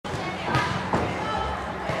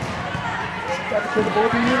Got to kill the ball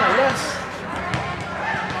to Nina, yes.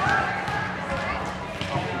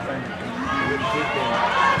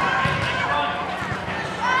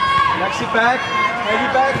 Lexi back, heavy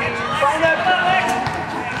back. Find that back.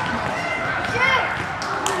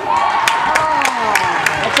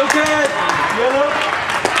 That's okay. Yellow.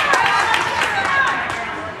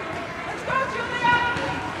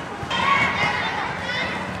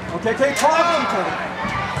 Okay, take talk.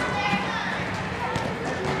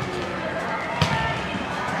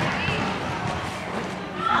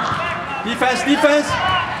 Defense, defense.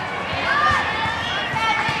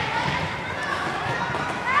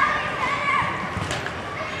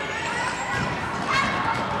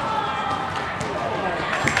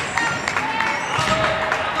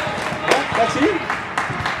 That's it.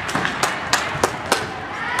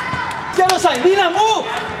 Get aside, Nina, move.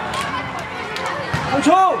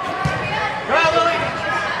 Control.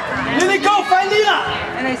 Lily, go, find Nina.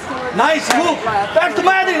 Nice move. Back to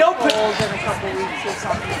Maddie, open.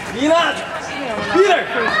 Nina, Peter.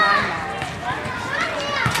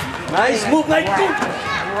 Nice move, nice move.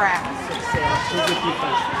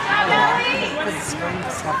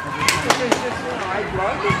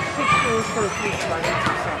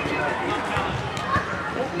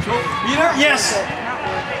 Peter, yes.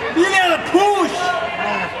 Peter, push.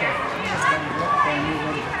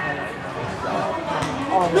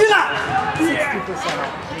 Nina. 60%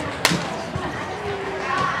 off.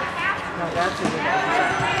 No, that's a good idea.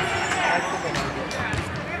 That's a good idea.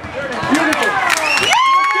 Beautiful.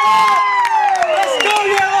 Let's go,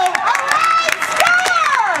 Yellow. Alright,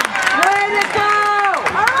 Storm! Way to go!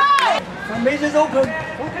 Alright! Major's open.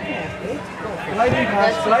 Gliding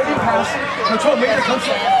pass, gliding pass. Control, Major,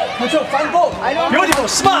 control. Control, find goal. Beautiful,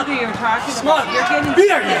 smart. Smart.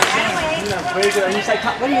 Peter, yes. Very good. Inside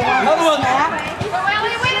top. What do you want? Another one.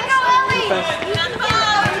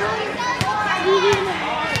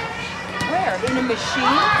 Where? In a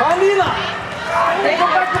machine? Nina! They go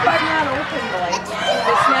back to back. Not open, Blake.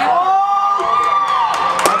 The snap.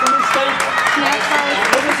 That's a mistake. Snap card.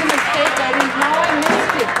 It was a mistake. I didn't know I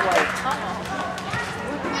missed it, Blake.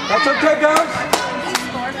 That's okay, guys.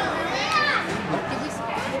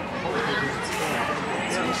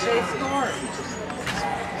 They scored.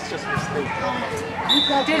 It's just a mistake.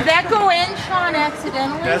 Did that go in, Sean,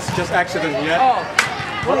 accidentally? That's just accident, yeah. Oh.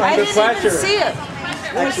 Well, I didn't even see it.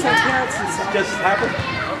 Just happened.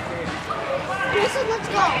 Let's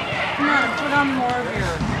go. Come on, put on more of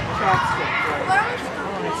your track stick.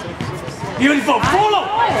 Beautiful. Follow!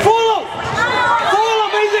 Follow!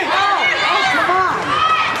 Follow, amazing! Oh, come on.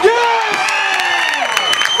 Yes!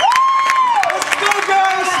 Let's go,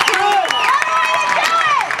 guys! Good!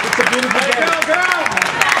 It's a beautiful game.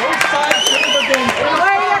 Both sides, beautiful game.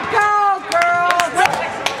 Way to go, girls!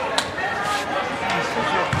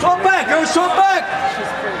 Short back, go short back!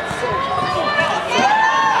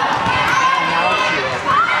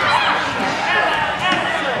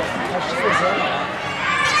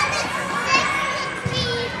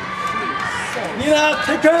 Nina,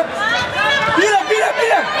 take her! Peter, Peter,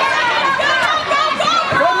 Peter!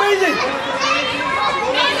 Amazing!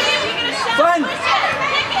 Fine!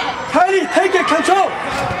 Kylie, take it, control!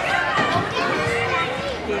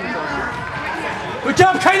 Good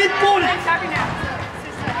job, Kylie, ball!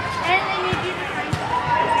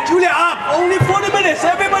 Julia, up! Only 40 minutes,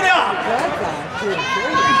 everybody up!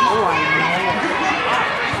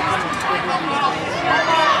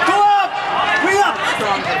 Go up! Bring up!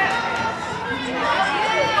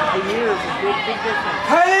 A year is a big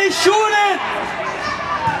difference. Kylie, shoot it!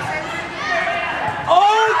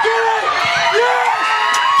 Oh, get it! Yes!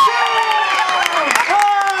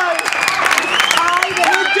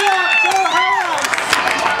 Good job! Go hard!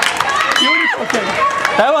 Beautiful game.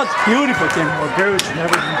 That was beautiful game. Oh, girls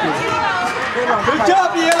never do this. Good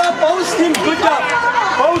job, Yella. Both teams, good job.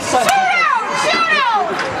 Both sides. Shoot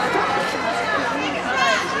out!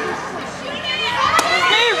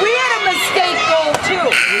 Hey, we had a mistake goal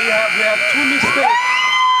too. We have two mistakes.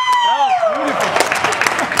 That was beautiful.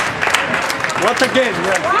 What a game,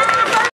 yeah.